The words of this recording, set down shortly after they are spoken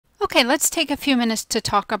Okay, let's take a few minutes to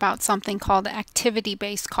talk about something called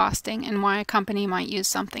activity-based costing and why a company might use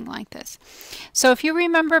something like this. So if you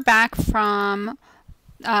remember back from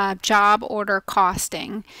job order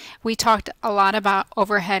costing, we talked a lot about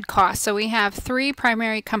overhead costs. So we have three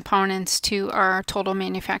primary components to our total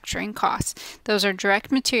manufacturing costs. Those are direct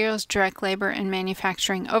materials, direct labor, and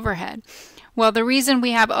manufacturing overhead. Well, the reason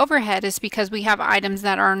we have overhead is because we have items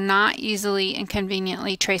that are not easily and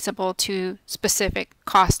conveniently traceable to specific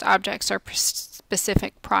cost objects or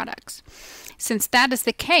specific products. Since that is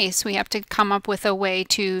the case, we have to come up with a way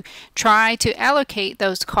to try to allocate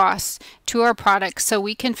those costs to our products so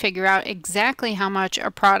we can figure out exactly how much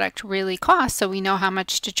a product really costs so we know how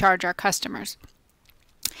much to charge our customers.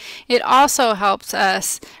 It also helps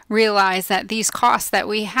us realize that these costs that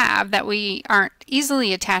we have, that we aren't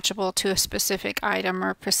easily attachable to a specific item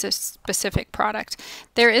or specific product,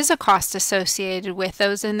 there is a cost associated with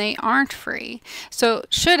those and they aren't free. So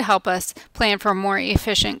it should help us plan for more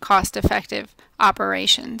efficient, cost-effective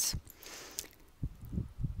operations.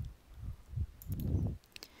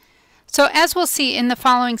 So as we'll see in the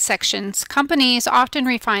following sections, companies often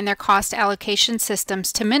refine their cost allocation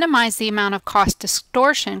systems to minimize the amount of cost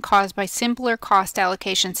distortion caused by simpler cost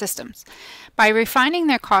allocation systems. By refining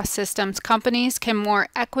their cost systems, companies can more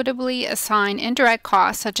equitably assign indirect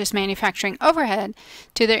costs, such as manufacturing overhead,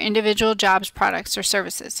 to their individual jobs, products, or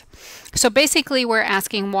services. So basically, we're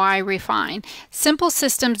asking why refine. Simple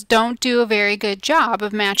systems don't do a very good job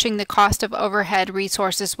of matching the cost of overhead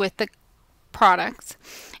resources with the products.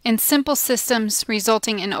 In simple systems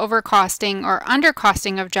resulting in overcosting or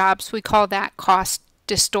undercosting of jobs, we call that cost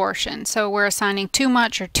distortion. So we're assigning too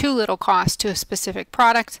much or too little cost to a specific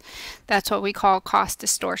product. That's what we call cost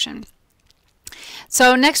distortion.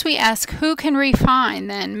 So next we ask, who can refine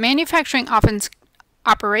then? Manufacturing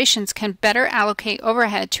operations can better allocate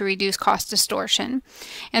overhead to reduce cost distortion,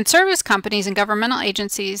 and service companies and governmental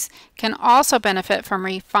agencies can also benefit from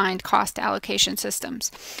refined cost allocation systems.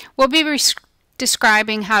 We'll be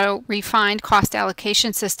describing how refined cost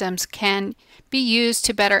allocation systems can be used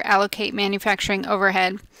to better allocate manufacturing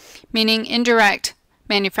overhead, meaning indirect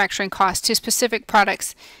manufacturing costs to specific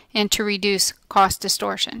products and to reduce cost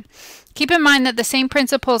distortion. Keep in mind that the same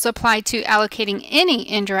principles apply to allocating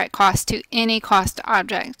any indirect cost to any cost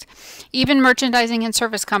object. Even merchandising and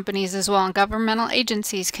service companies as well and governmental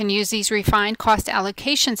agencies can use these refined cost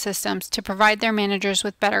allocation systems to provide their managers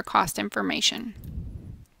with better cost information.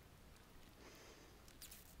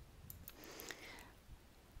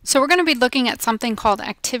 So we're going to be looking at something called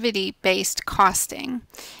activity-based costing.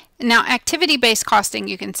 Now, activity-based costing,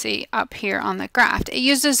 you can see up here on the graph, it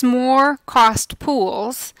uses more cost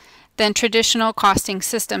pools than traditional costing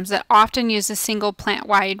systems that often use a single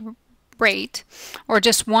plant-wide rate or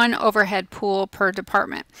just one overhead pool per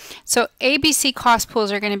department. So ABC cost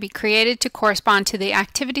pools are going to be created to correspond to the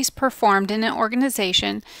activities performed in an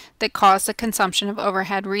organization that cause the consumption of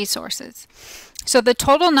overhead resources. So the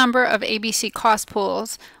total number of ABC cost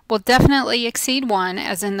pools will definitely exceed one,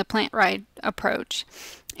 as in the plant-wide approach,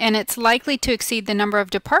 and it's likely to exceed the number of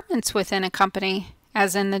departments within a company,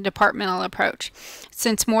 as in the departmental approach,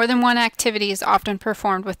 since more than one activity is often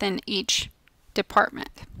performed within each department.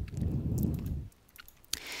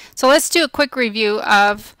 So let's do a quick review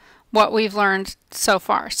of what we've learned so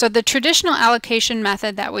far. So the traditional allocation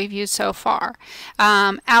method that we've used so far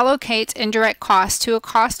allocates indirect costs to a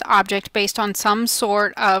cost object based on some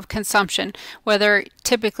sort of consumption, whether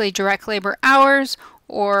typically direct labor hours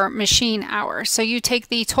or machine hours. So you take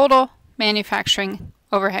the total manufacturing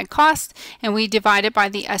overhead cost and we divide it by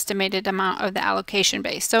the estimated amount of the allocation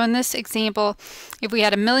base. So in this example, if we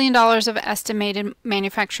had $1 million of estimated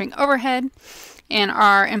manufacturing overhead and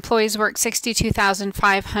our employees work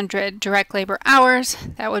 62,500 direct labor hours,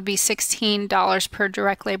 that would be $16 per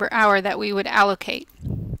direct labor hour that we would allocate.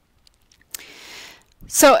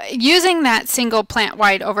 So using that single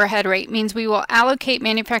plant-wide overhead rate means we will allocate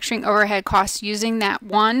manufacturing overhead costs using that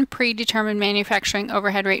one predetermined manufacturing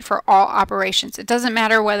overhead rate for all operations. It doesn't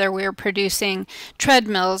matter whether we're producing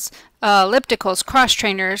treadmills, ellipticals, cross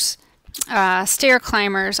trainers, stair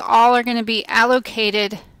climbers, all are going to be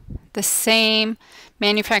allocated the same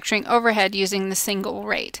manufacturing overhead using the single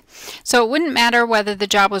rate. So it wouldn't matter whether the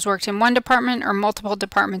job was worked in one department or multiple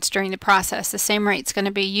departments during the process. The same rate is going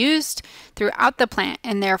to be used throughout the plant,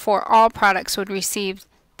 and therefore all products would receive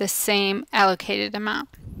the same allocated amount.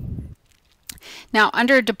 Now,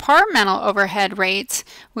 under departmental overhead rates,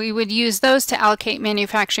 we would use those to allocate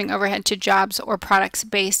manufacturing overhead to jobs or products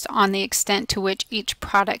based on the extent to which each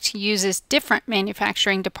product uses different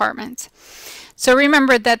manufacturing departments. So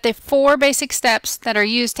remember that the 4 basic steps that are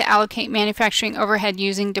used to allocate manufacturing overhead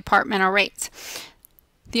using departmental rates.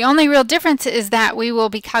 The only real difference is that we will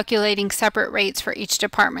be calculating separate rates for each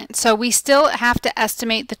department. So we still have to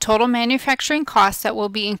estimate the total manufacturing costs that will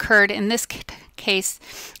be incurred in this case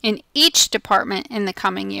in each department in the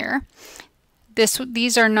coming year.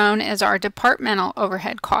 These are known as our departmental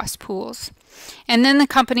overhead cost pools. And then the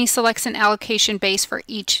company selects an allocation base for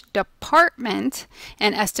each department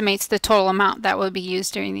and estimates the total amount that will be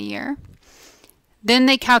used during the year. Then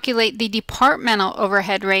they calculate the departmental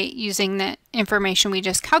overhead rate using the information we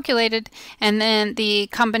just calculated, and then the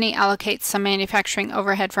company allocates some manufacturing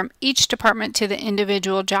overhead from each department to the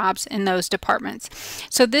individual jobs in those departments.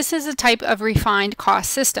 So this is a type of refined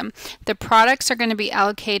cost system. The products are going to be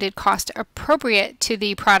allocated cost appropriate to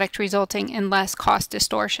the product, resulting in less cost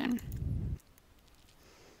distortion.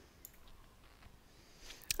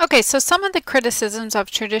 Okay, so some of the criticisms of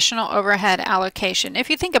traditional overhead allocation. If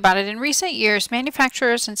you think about it, in recent years,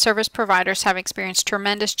 manufacturers and service providers have experienced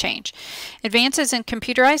tremendous change. Advances in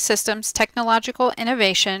computerized systems, technological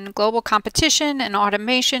innovation, global competition, and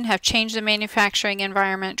automation have changed the manufacturing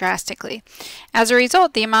environment drastically. As a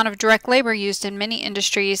result, the amount of direct labor used in many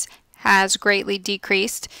industries has greatly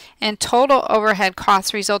decreased, and total overhead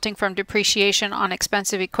costs resulting from depreciation on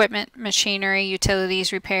expensive equipment, machinery,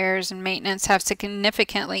 utilities, repairs, and maintenance have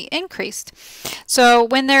significantly increased. So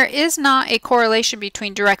when there is not a correlation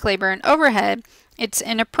between direct labor and overhead, it's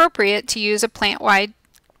inappropriate to use a plant-wide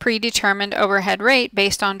predetermined overhead rate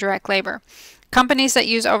based on direct labor. Companies that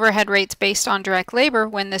use overhead rates based on direct labor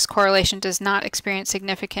when this correlation does not exist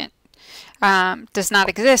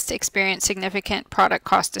experience significant product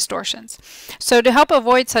cost distortions. So to help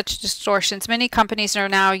avoid such distortions, many companies are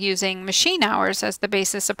now using machine hours as the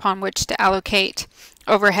basis upon which to allocate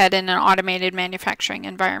overhead in an automated manufacturing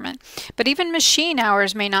environment. But even machine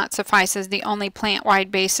hours may not suffice as the only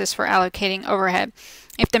plant-wide basis for allocating overhead.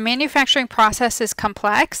 If the manufacturing process is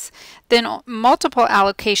complex, then multiple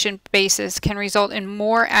allocation bases can result in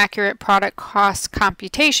more accurate product cost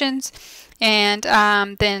computations, and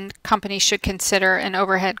then companies should consider an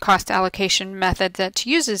overhead cost allocation method that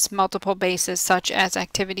uses multiple bases, such as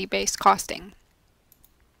activity-based costing.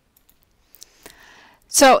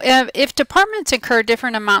 So if departments incur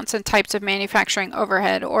different amounts and types of manufacturing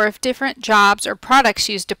overhead, or if different jobs or products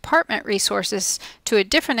use department resources to a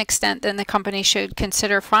different extent, then the company should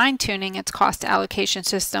consider fine-tuning its cost allocation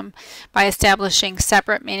system by establishing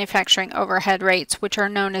separate manufacturing overhead rates, which are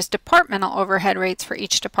known as departmental overhead rates for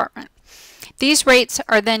each department. These rates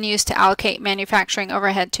are then used to allocate manufacturing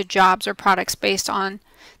overhead to jobs or products based on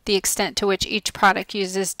the extent to which each product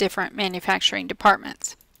uses different manufacturing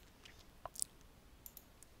departments.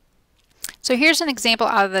 So here's an example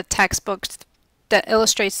out of the textbook that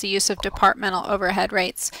illustrates the use of departmental overhead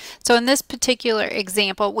rates. So in this particular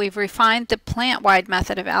example, we've refined the plant-wide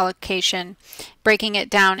method of allocation, breaking it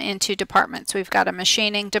down into departments. We've got a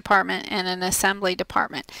machining department and an assembly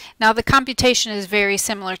department. Now the computation is very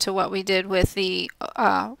similar to what we did with the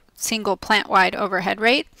single plant-wide overhead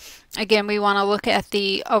rate. Again, we want to look at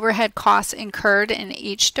the overhead costs incurred in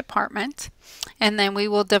each department, and then we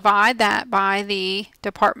will divide that by the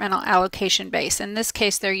departmental allocation base. In this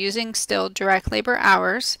case, they're using still direct labor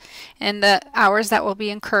hours and the hours that will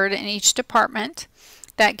be incurred in each department.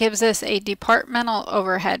 That gives us a departmental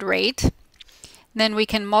overhead rate. Then we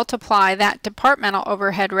can multiply that departmental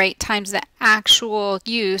overhead rate times the actual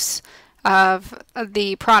use of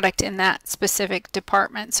the product in that specific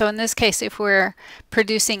department. So in this case, if we're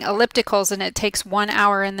producing ellipticals and it takes 1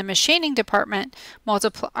 hour in the machining department,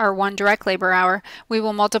 or 1 direct labor hour, we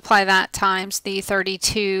will multiply that times the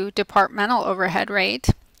 32 departmental overhead rate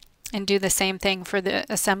and do the same thing for the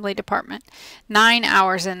assembly department. 9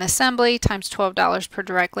 hours in assembly times $12 per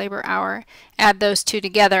direct labor hour. Add those two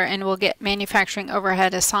together and we'll get manufacturing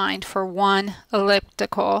overhead assigned for 1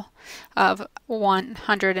 elliptical of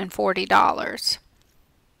 $140.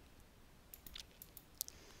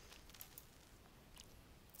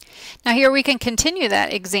 Now here we can continue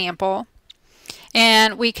that example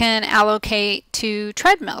and we can allocate to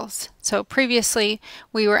treadmills. So previously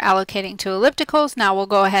we were allocating to ellipticals, now we'll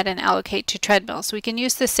go ahead and allocate to treadmills. We can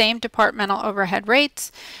use the same departmental overhead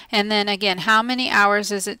rates, and then again, how many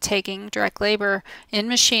hours is it taking direct labor in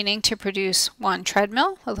machining to produce 1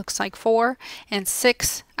 treadmill? It looks like 4, and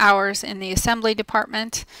 6 hours in the assembly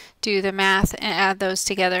department. Do the math and add those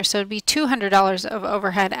together. So it would be $200 of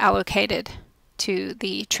overhead allocated to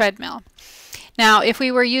the treadmill. Now, if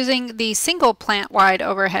we were using the single plant-wide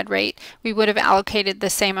overhead rate, we would have allocated the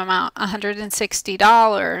same amount,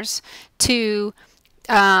 $160, to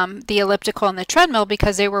the elliptical and the treadmill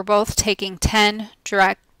because they were both taking 10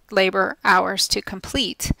 direct labor hours to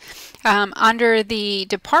complete. Under the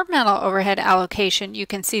departmental overhead allocation, you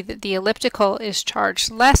can see that the elliptical is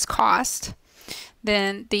charged less cost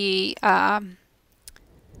than the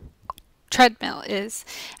treadmill is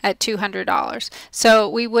at $200. So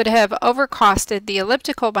we would have overcosted the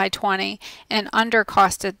elliptical by 20 and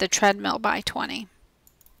undercosted the treadmill by 20.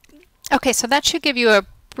 Okay, so that should give you a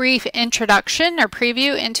brief introduction or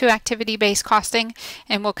preview into activity-based costing,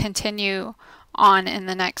 and we'll continue on in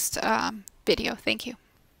the next video. Thank you.